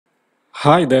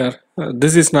Hi there,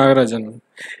 this is Nagarajan.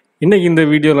 இன்னைக்கு இந்த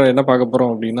வீடியோவில் என்ன பார்க்க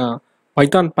போகிறோம் அப்படின்னா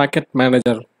பைத்தான் பேக்கெட்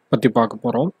மேனேஜர் பற்றி பார்க்க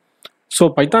போகிறோம். ஸோ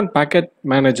பைத்தான் பேக்கெட்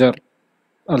மேனேஜர்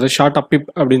அது ஷார்ட்டாக பிப்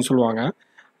அப்படின்னு சொல்லுவாங்க.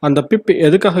 அந்த பிப்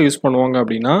எதுக்காக யூஸ் பண்ணுவாங்க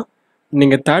அப்படின்னா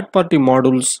நீங்கள் தேர்ட் பார்ட்டி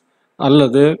மாடியூல்ஸ்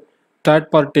அல்லது தேர்ட்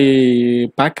பார்ட்டி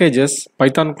பேக்கேஜஸ்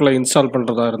பைத்தானுக்குள்ளே இன்ஸ்டால்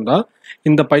பண்ணுறதா இருந்தால்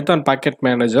இந்த பைத்தான் பேக்கெட்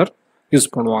மேனேஜர் யூஸ்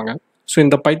பண்ணுவாங்க. ஸோ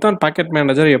இந்த பைத்தான் பேக்கெட்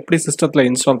மேனேஜர் எப்படி சிஸ்டத்தில்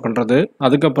இன்ஸ்டால் பண்ணுறது,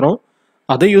 அதுக்கப்புறம்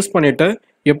அதை யூஸ் பண்ணிவிட்டு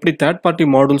எப்படி தேர்ட் பார்ட்டி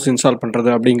மாடியூல்ஸ் இன்ஸ்டால் பண்ணுறது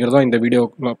அப்படிங்கிறத இந்த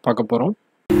வீடியோக்குள்ள பார்க்க போகிறோம்.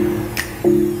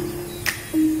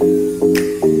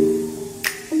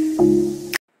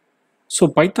 ஸோ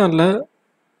பைத்தானில்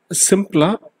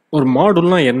சிம்பிளாக ஒரு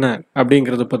மாடூல்னால் என்ன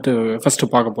அப்படிங்கிறத பற்றி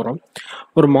ஃபஸ்ட்டு பார்க்க போகிறோம்.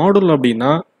 ஒரு மாடூல்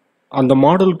அப்படின்னா அந்த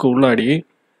மாடலுக்கு உள்ளாடி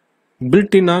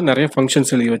பில்டின்னாக நிறைய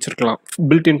ஃபங்க்ஷன்ஸ் எழுதி வச்சுருக்கலாம்.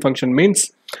 பில்டின் ஃபங்க்ஷன் மீன்ஸ்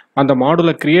அந்த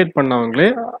மாடலை க்ரியேட் பண்ணவங்களே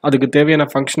அதுக்கு தேவையான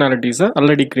ஃபங்க்ஷனாலிட்டிஸை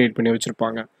ஆல்ரெடி க்ரியேட் பண்ணி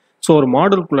வச்சுருப்பாங்க. ஸோ ஒரு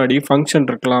மாடலுக்குள்ளாடி ஃபங்க்ஷன்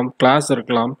இருக்கலாம், கிளாஸ்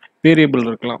இருக்கலாம், வேரியபிள்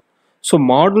இருக்கலாம். ஸோ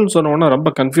மாடல் சொன்னோன்னா ரொம்ப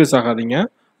கன்ஃபியூஸ் ஆகாதீங்க.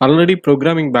 ஆல்ரெடி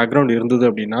ப்ரோக்ராமிங் பேக்ரவுண்ட் இருந்தது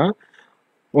அப்படின்னா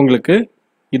உங்களுக்கு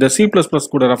இதை C++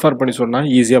 கூட ரெஃபர் பண்ணி சொன்னால்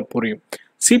ஈஸியாக புரியும்.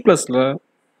 C++ல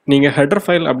நீங்கள் ஹெடர்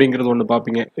ஃபைல் அப்படிங்கிறது ஒன்று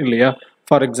பார்ப்பீங்க இல்லையா?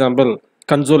 For example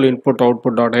console input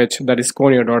output.h that is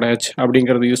conio.h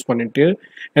அப்படிங்கிறது யூஸ் பண்ணிட்டு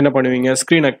என்ன பண்ணுவீங்க,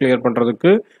 ஸ்க்ரீனை கிளியர்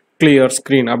பண்ணுறதுக்கு கிளியர்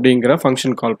ஸ்க்ரீன் அப்படிங்கிற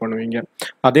ஃபங்க்ஷன் கால் பண்ணுவீங்க.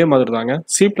 அதே மாதிரி தாங்க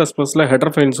C++ல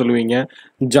ஹெடர் ஃபைல்னு சொல்லுவீங்க,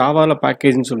 ஜாவாவில்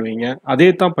பேக்கேஜ்னு சொல்லுவீங்க. அதே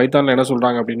தான் பைத்தானில் என்ன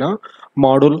சொல்கிறாங்க அப்படின்னா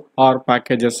மாடூல் ஆர்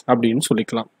பேக்கேஜஸ் அப்படின்னு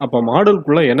சொல்லிக்கலாம். அப்போ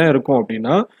மாடலுக்குள்ளே என்ன இருக்கும்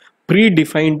அப்படின்னா ப்ரீ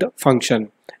டிஃபைன்டு ஃபங்க்ஷன்.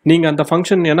 நீங்கள் அந்த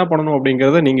ஃபங்க்ஷன் என்ன பண்ணணும்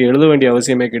அப்படிங்கிறத நீங்கள் எழுத வேண்டிய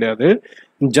அவசியமே கிடையாது.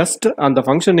 ஜஸ்ட் அந்த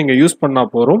ஃபங்க்ஷன் நீங்கள் யூஸ் பண்ணால்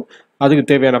போகிறோம், அதுக்கு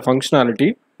தேவையான ஃபங்க்ஷனாலிட்டி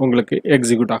உங்களுக்கு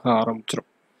எக்ஸிக்யூட் ஆக ஆரம்பிச்சிடும்.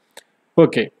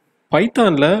 ஓகே,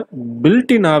 பைத்தானில்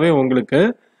பில்டினாவே உங்களுக்கு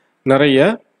நிறைய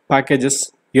பேக்கேஜஸ்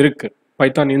இருக்குது.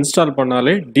 பைத்தான் இன்ஸ்டால்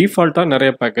பண்ணாலே டிஃபால்ட்டாக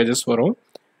நிறைய பேக்கேஜஸ் வரும்.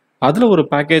 அதில் ஒரு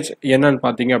பேக்கேஜ் என்னன்னு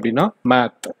பார்த்தீங்க அப்படின்னா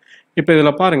மேத். இப்போ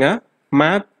இதில் பாருங்கள்,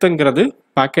 மேத்துங்கிறது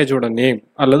பேக்கேஜோட நேம்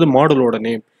அல்லது மாடலோட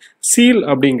நேம். சீல்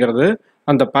அப்படிங்கிறது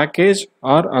அந்த பேக்கேஜ்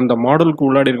ஆர் அந்த மாடலுக்கு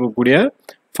உள்ளாடி இருக்கக்கூடிய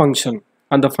ஃபங்க்ஷன்.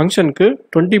 அந்த ஃபங்க்ஷனுக்கு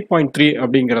 20.3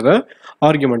 அப்படிங்கிறத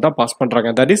ஆர்குமெண்ட்டாக பாஸ் பண்ணுறாங்க.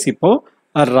 தட் இஸ் இப்போ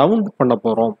ரவுண்ட் பண்ண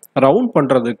போகிறோம். ரவுண்ட்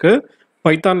பண்ணுறதுக்கு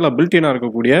பைத்தானில் பில்டினாக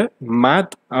இருக்கக்கூடிய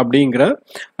மேத் அப்படிங்கிற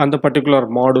அந்த பர்டிகுலர்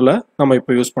மாடலை நம்ம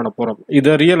இப்போ யூஸ் பண்ண போகிறோம்.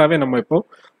 இதை ரியலாகவே நம்ம இப்போ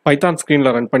பைத்தான்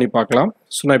ஸ்க்ரீனில் ரன் பண்ணி பார்க்கலாம்.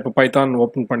 ஸோ நான் இப்போ பைத்தான்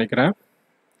ஓப்பன் பண்ணிக்கிறேன்.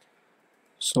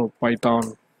 ஸோ பைத்தான்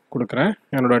கொடுக்குறேன்.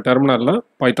 என்னோட டெர்மினலில்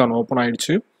பைத்தான் ஓப்பன்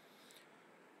ஆயிடுச்சு.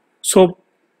 ஸோ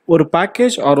ஒரு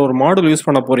பேக்கேஜ் ஆர் ஒரு மாடல் யூஸ்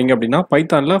பண்ண போகிறீங்க அப்படின்னா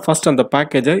பைத்தானில் ஃபஸ்ட் அந்த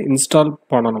பேக்கேஜை இன்ஸ்டால்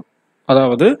பண்ணணும்,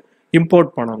 அதாவது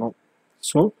இம்போர்ட் பண்ணணும்.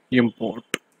 ஸோ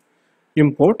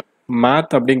இம்போர்ட்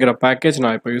மேத் அப்படிங்கிற பேக்கேஜ்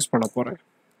நான் இப்போ யூஸ் பண்ண போகிறேன்.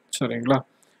 சரிங்களா?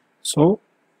 ஸோ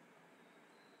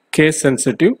கேஸ்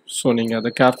சென்சிட்டிவ், ஸோ நீங்கள் அதை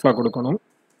கேர்ஃபுல்லாக கொடுக்கணும்.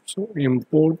 ஸோ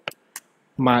இம்போர்ட்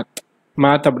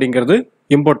மேத் அப்படிங்கிறது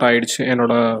இம்போர்ட் ஆகிடுச்சு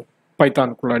என்னோட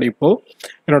பைத்தானுக்குள்ளாடி. இப்போது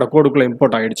என்னோட கோடுக்குள்ளே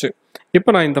இம்போர்ட் ஆகிடுச்சு. இப்போ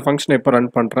நான் இந்த ஃபங்க்ஷனை இப்போ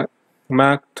ரன் பண்ணுறேன்.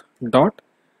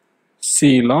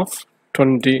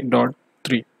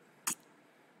 math.celof20.3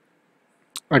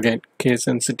 again case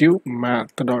sensitive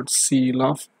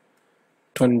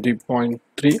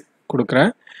math.celof20.3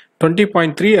 கொடுக்குறேன்.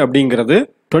 20.3 அப்படிங்கிறது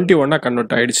 21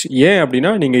 கன்வெர்ட் ஆகிடுச்சு. ஏன்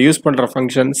அப்படின்னா நீங்கள் யூஸ் பண்ணுற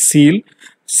ஃபங்க்ஷன் சீல்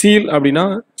அப்படின்னா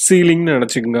சீலிங்னு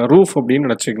நினச்சிக்கோங்க, ரூஃப் அப்படின்னு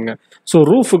நினச்சிக்கோங்க. ஸோ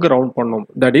ரூஃபுக்கு ரவுண்ட் பண்ணணும்.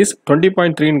 தட் இஸ்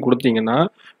 20.3ன்னு கொடுத்தீங்கன்னா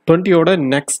 20யோட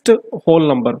நெக்ஸ்ட் ஹோல்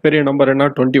நம்பர் பெரிய நம்பர் என்ன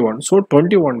 21. ஸோ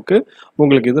 21க்கு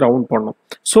உங்களுக்கு இது ரவுண்ட் பண்ணணும்.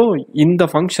 ஸோ இந்த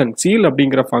ஃபங்க்ஷன் சீல்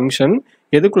அப்படிங்கிற ஃபங்க்ஷன்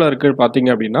எதுக்குள்ளே இருக்குது பார்த்தீங்க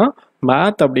அப்படின்னா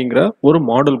மேத் அப்படிங்கிற ஒரு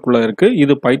மாடலுக்குள்ளே இருக்குது.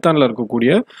 இது பைத்தானில்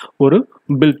இருக்கக்கூடிய ஒரு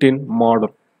பில்டின்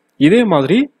மாடல். இதே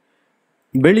மாதிரி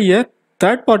வெளியே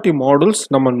தேர்ட் பார்ட்டி மாடல்ஸ்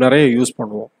நம்ம நிறைய யூஸ்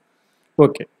பண்ணுவோம்.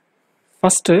 ஓகே,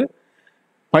 ஃபஸ்ட்டு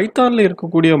பைத்தானில்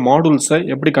இருக்கக்கூடிய மாடல்ஸை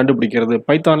எப்படி கண்டுபிடிக்கிறது?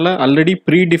 பைத்தானில் ஆல்ரெடி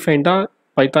ப்ரீடிஃபைன்டாக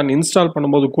பைத்தான் இன்ஸ்டால்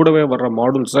பண்ணும்போது கூடவே வர்ற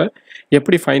மாடல்ஸை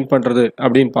எப்படி ஃபைண்ட் பண்ணுறது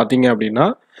அப்படின்னு பார்த்தீங்க அப்படின்னா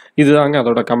இதுதாங்க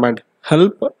அதோட கமாண்ட்.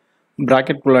 ஹெல்ப்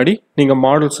ப்ராக்கெட் குள்ளாடி நீங்கள்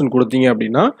மாடல்ஸ்ன்னு கொடுத்தீங்க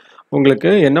அப்படின்னா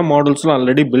உங்களுக்கு என்ன மாடல்ஸ்லாம்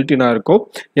ஆல்ரெடி பில்டினாக இருக்கோ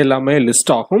எல்லாமே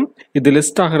லிஸ்ட் ஆகும். இது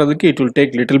லிஸ்ட் ஆகிறதுக்கு it will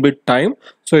take little bit time.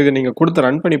 So இதை நீங்கள் கொடுத்து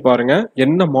ரன் பண்ணி பாருங்கள்.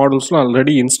 என்ன மாடல்ஸ்லாம்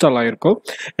ஆல்ரெடி இன்ஸ்டால் ஆகிருக்கோ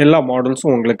எல்லா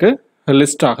மாடல்ஸும் உங்களுக்கு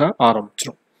லிஸ்ட் ஆக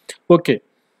ஆரம்பிச்சிடும். ஓகே,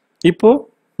 இப்போது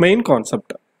மெயின்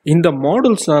கான்செப்ட், இந்த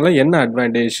மாடல்ஸ்னால என்ன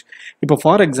அட்வான்டேஜ்? இப்போ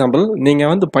ஃபார் எக்ஸாம்பிள்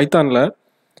நீங்கள் பைத்தானில்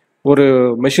ஒரு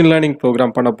மெஷின் லேர்னிங்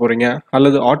ப்ரோக்ராம் பண்ண போகிறீங்க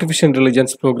அல்லது ஆர்டிஃபிஷியல்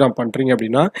இன்டெலிஜென்ஸ் ப்ரோக்ராம் பண்ணுறீங்க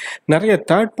அப்படின்னா நிறைய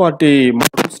தேர்ட் பார்ட்டி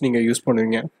மாடல்ஸ் நீங்கள் யூஸ்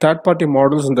பண்ணுவீங்க. தேர்ட் பார்ட்டி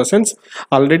மாடல்ஸ் இந்த சென்ஸ்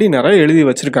ஆல்ரெடி நிறைய எழுதி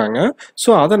வச்சுருக்காங்க. ஸோ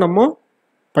அதை நம்ம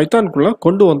பைத்தானுக்குள்ளே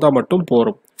கொண்டு வந்தால் மட்டும்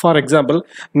போகிறோம். ஃபார் எக்ஸாம்பிள்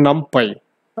நம்பை,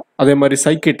 அதே மாதிரி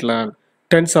சைக்கிட்லேர்ன்,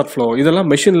 TensorFlow இதெல்லாம்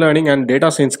machine learning and data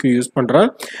சயின்ஸ்க்கு use பண்ணுற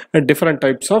different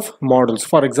types of models.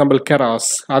 For example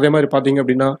Keras, அதே மாதிரி பார்த்தீங்க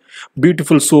அப்படின்னா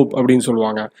பியூட்டிஃபுல் சூப் அப்படின்னு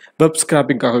சொல்லுவாங்க, வெப்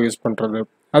ஸ்கிராப்பிங்காக யூஸ் பண்ணுறது.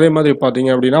 அதே மாதிரி பார்த்தீங்க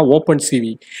அப்படின்னா open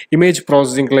CV, image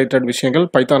processing related விஷயங்கள்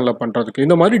பைத்தானில் பண்ணுறதுக்கு.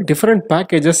 இந்த மாதிரி டிஃப்ரெண்ட்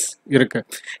பேக்கேஜஸ் இருக்குது.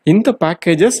 இந்த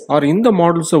பேக்கேஜஸ் ஆர் இந்த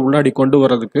மாடல்ஸை உள்ளாடி கொண்டு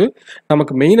வரதுக்கு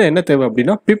நமக்கு மெயினாக என்ன தேவை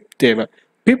அப்படின்னா பிப் தேவை.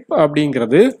 பிப்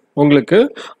அப்படிங்கிறது உங்களுக்கு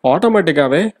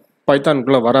ஆட்டோமேட்டிக்காகவே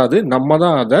பைத்தானுக்குள்ளே வராது, நம்ம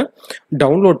தான் அதை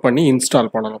டவுன்லோட் பண்ணி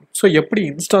இன்ஸ்டால் பண்ணணும். ஸோ எப்படி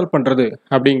இன்ஸ்டால் பண்ணுறது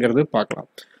அப்படிங்கிறது பார்க்கலாம்.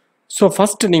 ஸோ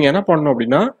ஃபஸ்ட் நீங்கள் என்ன பண்ணணும்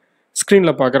அப்படின்னா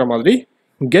ஸ்க்ரீனில் பார்க்குற மாதிரி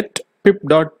get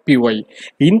pip.py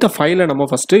இந்த ஃபைலை நம்ம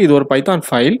ஃபஸ்ட்டு, இது ஒரு பைத்தான்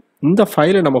ஃபைல், இந்த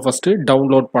ஃபைலை நம்ம ஃபஸ்ட்டு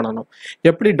டவுன்லோட் பண்ணணும்.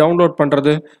 எப்படி டவுன்லோட்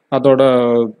பண்ணுறது, அதோட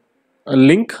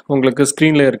லிங்க் உங்களுக்கு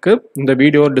ஸ்க்ரீனில் இருக்குது. இந்த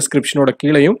வீடியோ டிஸ்கிரிப்ஷனோட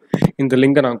கீழேயும் இந்த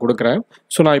லிங்கை நான் கொடுக்குறேன்.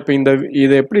 ஸோ நான் இப்போ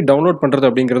இதை எப்படி டவுன்லோட் பண்ணுறது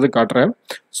அப்படிங்கிறது காட்டுறேன்.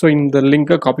 ஸோ இந்த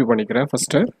லிங்கை காப்பி பண்ணிக்கிறேன்.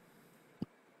 ஃபஸ்ட்டு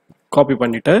காப்பி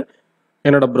பண்ணிவிட்டு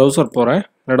என்னோடய ப்ரௌசர் போகிறேன்.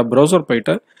 என்னோடய ப்ரௌசர்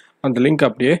போயிட்டு அந்த லிங்க்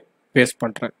அப்படியே பேஸ்ட்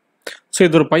பண்ணுறேன். ஸோ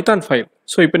இது ஒரு பைத்தான் ஃபைல்.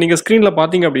 ஸோ இப்போ நீங்கள் ஸ்க்ரீனில்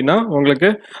பார்த்தீங்க அப்படின்னா உங்களுக்கு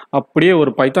அப்படியே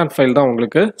ஒரு பைத்தான் ஃபைல் தான்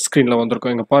உங்களுக்கு ஸ்க்ரீனில்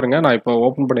வந்திருக்கும். இங்கே பாருங்கள், நான் இப்போ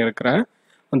ஓப்பன் பண்ணியிருக்கிறேன்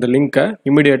அந்த லிங்க்கை.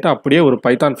 இமிடியேட்டாக அப்படியே ஒரு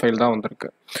பைத்தான் ஃபைல் தான் வந்திருக்கு.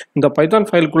 இந்த பைத்தான்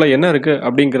ஃபைலுக்குள்ளே என்ன இருக்குது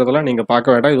அப்படிங்கிறதெல்லாம் நீங்கள்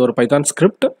பார்க்க வேண்டாம். இது ஒரு பைத்தான்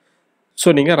ஸ்கிரிப்ட்.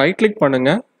 ஸோ நீங்கள் ரைட் கிளிக்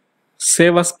பண்ணுங்கள்,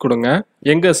 சேவஸ் கொடுங்க.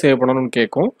 எங்கே சேவ் பண்ணணும்னு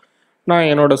கேட்கும். நான்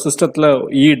என்னோடய சிஸ்டத்தில்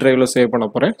இ டிரைவில் சேவ் பண்ண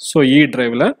போகிறேன். ஸோ இ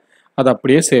டிரைவில் அதை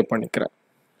அப்படியே சேவ் பண்ணிக்கிறேன்.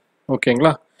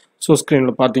 ஓகேங்களா? ஸோ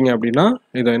ஸ்க்ரீனில் பார்த்தீங்க அப்படின்னா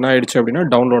இது என்ன ஆயிடுச்சு அப்படின்னா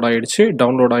டவுன்லோட் ஆகிடுச்சு.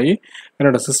 டவுன்லோட் ஆகி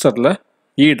என்னோடய சிஸ்டத்தில்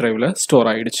இ டிரைவில் ஸ்டோர்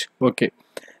ஆகிடுச்சு. ஓகே,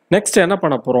 நெக்ஸ்ட் என்ன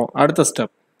பண்ண போகிறோம்,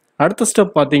 அடுத்த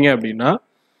ஸ்டெப் பார்த்தீங்க அப்படின்னா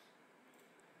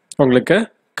உங்களுக்கு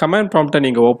கமாண்ட் ப்ராம்ப்டை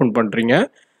நீங்கள் ஓப்பன் பண்ணுறீங்க.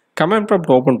 கமாண்ட்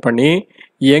ப்ராம்ப்ட் ஓப்பன் பண்ணி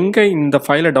எங்கே இந்த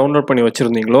ஃபைலை டவுன்லோட் பண்ணி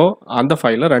வச்சுருந்தீங்களோ அந்த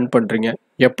ஃபைலை ரன் பண்ணுறீங்க.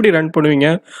 எப்படி ரன் பண்ணுவீங்க,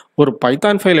 ஒரு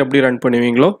பைத்தான் ஃபைல் எப்படி ரன்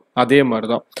பண்ணுவீங்களோ அதே மாதிரி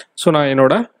தான். ஸோ நான்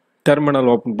என்னோட டெர்மினல்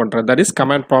ஓப்பன் பண்ணுறேன். தட் இஸ்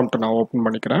கமாண்ட் ப்ராம்ப்ட் நான் ஓப்பன்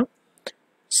பண்ணிக்கிறேன்.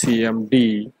 சிஎம்டி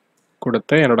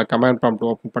கொடுத்து என்னோட கமாண்ட் ப்ராம்ப்ட்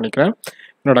ஓப்பன் பண்ணிக்கிறேன்.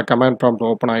 என்னோட கமாண்ட் ப்ராம்ப்ட்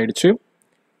ஓப்பன் ஆகிடுச்சு.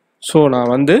 ஸோ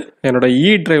நான் வந்து என்னோட இ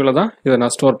டிரைவில் தான் இதை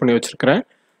நான் ஸ்டோர் பண்ணி வச்சுருக்கிறேன்.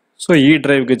 ஸோ இ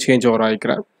டிரைவுக்கு சேஞ்ச் ஓவர்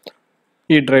ஆகிக்கிறேன்.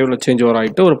 இ டிரைவில் சேஞ்ச் ஓவர்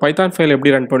ஆகிட்டு ஒரு பைத்தான் ஃபைல்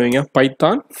எப்படி ரன் பண்ணுவீங்க,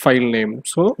 பைத்தான் ஃபைல் நேம்.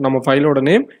 ஸோ நம்ம ஃபைலோட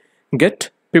name get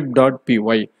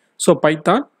pip.py. So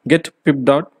Python get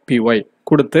pip.py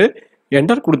கொடுத்து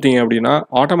என்டர் கொடுத்தீங்க அப்படின்னா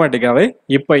ஆட்டோமேட்டிக்காகவே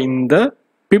இப்போ இந்த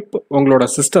பிப் உங்களோட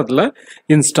சிஸ்டத்தில்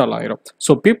இன்ஸ்டால் ஆயிரும்.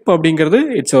 ஸோ பிப் அப்படிங்கிறது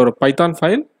இட்ஸ் ஒரு பைத்தான்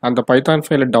ஃபைல். அந்த பைத்தான்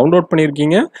ஃபைலை டவுன்லோட்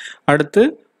பண்ணியிருக்கீங்க. அடுத்து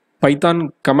பைத்தான்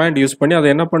கமாண்ட் யூஸ் பண்ணி அதை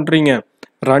என்ன பண்ணுறீங்க,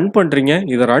 ரன் பண்ணுறீங்க.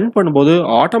 இதை ரன் பண்ணும்போது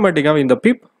ஆட்டோமேட்டிக்காக இந்த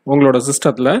பிப் உங்களோட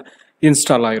சிஸ்டத்தில்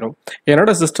இன்ஸ்டால் ஆயிரும்.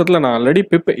 என்னோட சிஸ்டத்தில் நான் ஆல்ரெடி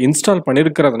பிப் இன்ஸ்டால்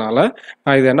பண்ணியிருக்கிறதுனால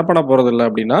நான் இது என்ன பண்ண போகிறதில்ல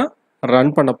அப்படின்னா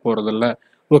ரன் பண்ண போகிறதில்ல.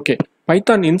 ஓகே,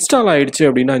 பைத்தான் இன்ஸ்டால் ஆயிடுச்சு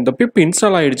அப்படின்னா, இந்த பிப்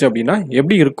இன்ஸ்டால் ஆயிடுச்சு அப்படின்னா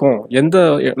எப்படி இருக்கும், எந்த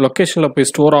லொக்கேஷனில் போய்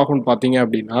ஸ்டோர் ஆகும்னு பார்த்தீங்க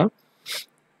அப்படின்னா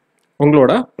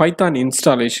உங்களோட பைத்தான்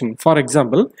இன்ஸ்டாலேஷன். ஃபார்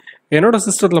எக்ஸாம்பிள் என்னோட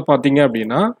சிஸ்டத்தில் பார்த்தீங்க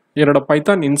அப்படின்னா என்னோட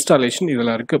பைத்தான் இன்ஸ்டாலேஷன்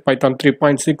இதில் இருக்குது. பைத்தான்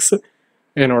 3.6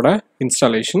 என்னோட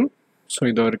இன்ஸ்டாலேஷன். ஸோ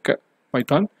இது இருக்குது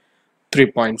பைத்தான்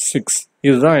 3.6.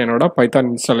 இதுதான் என்னோட பைத்தான்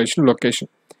இன்ஸ்டாலேஷன்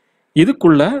லொக்கேஷன்.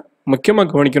 இதுக்குள்ள முக்கியமாக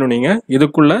கவனிக்கணும், நீங்கள்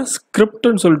இதுக்குள்ள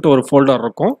ஸ்கிரிப்ட்னு சொல்லிட்டு ஒரு ஃபோல்டர்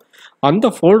இருக்கும். அந்த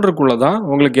ஃபோல்டருக்குள்ளே தான்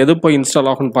உங்களுக்கு எது போய் இன்ஸ்டால்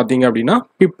ஆகும்னு பார்த்தீங்க அப்படின்னா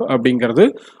பிப் அப்படிங்கிறது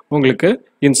உங்களுக்கு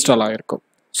இன்ஸ்டால் ஆகிருக்கும்.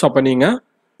 ஸோ அப்போ நீங்கள்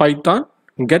பைத்தான்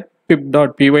get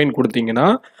pip.pyன்னு கொடுத்தீங்கன்னா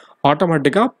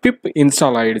ஆட்டோமேட்டிக்காக பிப்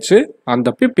இன்ஸ்டால் ஆகிடுச்சு. அந்த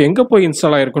பிப் எங்கே போய்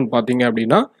இன்ஸ்டால் ஆகிருக்குன்னு பார்த்தீங்க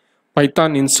அப்படின்னா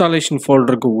பைத்தான் இன்ஸ்டாலேஷன்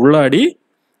ஃபோல்டருக்கு உள்ளாடி,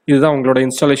 இதுதான் உங்களோட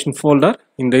இன்ஸ்டாலேஷன் ஃபோல்டர்.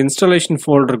 இந்த இன்ஸ்டாலேஷன்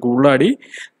ஃபோல்டருக்கு உள்ளாடி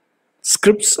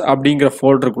ஸ்கிரிப்ட்ஸ் அப்படிங்கிற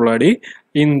ஃபோல்டருக்கு உள்ளாடி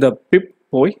இந்த பிப்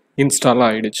போய் இன்ஸ்டால்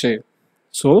ஆகிடுச்சு.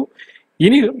 ஸோ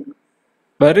இனி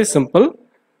வெரி சிம்பிள்,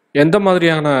 எந்த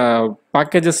மாதிரியான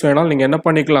பேக்கேஜஸ் வேணாலும் நீங்கள் என்ன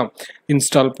பண்ணிக்கலாம்,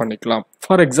 இன்ஸ்டால் பண்ணிக்கலாம்.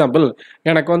 ஃபார் எக்ஸாம்பிள்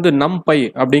எனக்கு வந்து numpy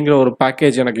அப்படிங்கிற ஒரு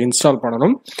பேக்கேஜ் எனக்கு இன்ஸ்டால்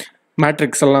பண்ணணும்.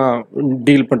 மேட்ரிக்ஸ் எல்லாம்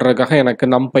டீல் பண்ணுறதுக்காக எனக்கு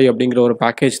numpy அப்படிங்கிற ஒரு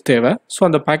பேக்கேஜ் தேவை. ஸோ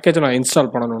அந்த பேக்கேஜை நான்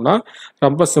இன்ஸ்டால் பண்ணணும்னா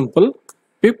ரொம்ப simple,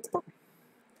 பிப்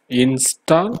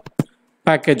install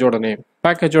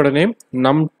பேக்கேஜோட name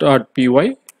num.py.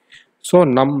 So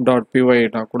num.py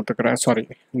நான் கொடுத்துக்கிறேன், சாரி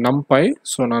numpy.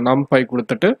 ஸோ நான் numpy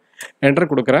கொடுத்துட்டு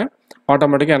என்டர் கொடுக்குறேன்.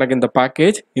 ஆட்டோமேட்டிக்காக எனக்கு இந்த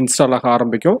பேக்கேஜ் இன்ஸ்டால் ஆக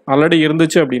ஆரம்பிக்கும். ஆல்ரெடி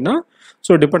இருந்துச்சு அப்படின்னா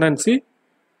ஸோ டிபெண்டன்சி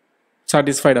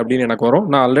சாட்டிஸ்ஃபைடு அப்படின்னு எனக்கு வரும்.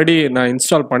 நான்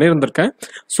இன்ஸ்டால் பண்ணியிருந்திருக்கேன்.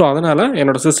 ஸோ அதனால்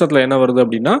என்னோட சிஸ்டத்தில் என்ன வருது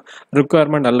அப்படின்னா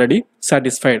ரிக்குவயர்மெண்ட் ஆல்ரெடி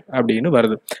சாட்டிஸ்ஃபைடு அப்படின்னு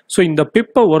வருது. ஸோ இந்த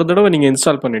பிப்பை ஒரு தடவை நீங்கள்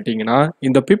இன்ஸ்டால் பண்ணிட்டீங்கன்னா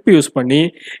இந்த பிப் யூஸ் பண்ணி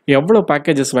எவ்வளோ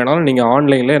பேக்கேஜஸ் வேணாலும் நீங்கள்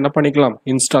ஆன்லைனில் என்ன பண்ணிக்கலாம்,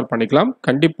 இன்ஸ்டால் பண்ணிக்கலாம்.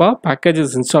 கண்டிப்பாக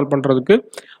பேக்கேஜஸ் இன்ஸ்டால் பண்ணுறதுக்கு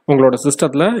உங்களோட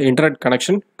சிஸ்டத்தில் இன்டர்நெட்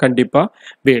கனெக்ஷன் கண்டிப்பாக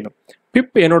வேணும்.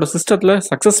 பிப் என்னோட சிஸ்டத்தில்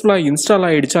சக்ஸஸ்ஃபுல்லாக இன்ஸ்டால்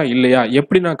ஆகிடுச்சா இல்லையா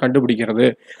எப்படி நான் கண்டுபிடிக்கிறது,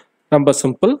 ரொம்ப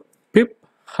சிம்பிள். பிப்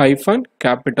ஹைஃபன்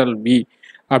கேபிட்டல் வி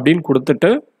அப்படின்னு கொடுத்துட்டு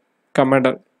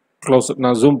கமெண்டை க்ளோஸ்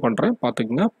நான் ஜூம் பண்ணுறேன்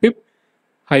பார்த்துக்குங்க. பிப்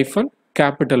ஹைஃபன்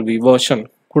கேபிட்டல் வி வெர்ஷன்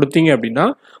கொடுத்தீங்க அப்படின்னா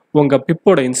உங்கள்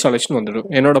பிப்போட இன்ஸ்டாலேஷன் வந்துடும்.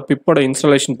 என்னோட பிப்போட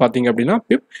இன்ஸ்டாலேஷன் பார்த்தீங்க அப்படின்னா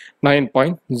பிப்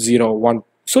 9.01.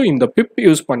 ஸோ இந்த பிப்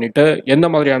யூஸ் பண்ணிவிட்டு எந்த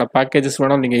மாதிரியான பேக்கேஜஸ்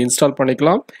வேணாலும் நீங்கள் இன்ஸ்டால்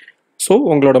பண்ணிக்கலாம். ஸோ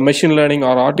உங்களோட machine learning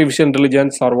R artificial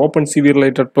intelligence R open CV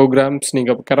related programs,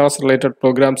 நீங்கள் கெராஸ் ரிலேட்டட்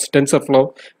ப்ரோக்ராம்ஸ், டென்சர்ஃப்ளோ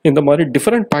இந்த மாதிரி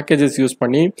டிஃப்ரெண்ட் பேக்கேஜஸ் யூஸ்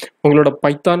பண்ணி உங்களோட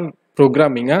பைத்தான்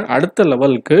ப்ரோக்ராமிங்கை அடுத்த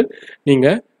லெவலுக்கு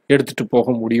நீங்கள் எடுத்துகிட்டு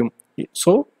போக முடியும்.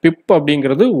 ஸோ பிப்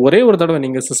அப்படிங்கிறது ஒரே ஒரு தடவை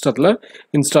நீங்கள் சிஸ்டத்தில்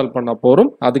இன்ஸ்டால் பண்ண போகிறோம்.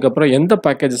 அதுக்கப்புறம் எந்த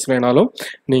பேக்கேஜஸ் வேணாலும்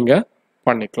நீங்கள்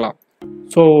பண்ணிக்கலாம்.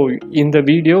 ஸோ இந்த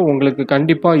வீடியோ உங்களுக்கு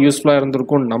கண்டிப்பாக யூஸ்ஃபுல்லாக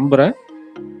இருந்திருக்கும்னு நம்புகிறேன்.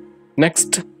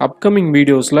 நெக்ஸ்ட் அப்கமிங்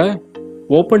வீடியோஸில்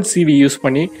ஓப்பன் சிவி யூஸ்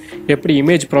பண்ணி எப்படி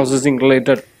இமேஜ் ப்ராசஸிங்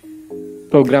ரிலேட்டட்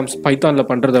ப்ரோக்ராம்ஸ் பைத்தானில்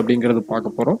பண்ணுறது அப்படிங்கிறது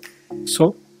பார்க்க போகிறோம். So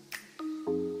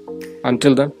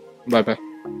until then, bye bye.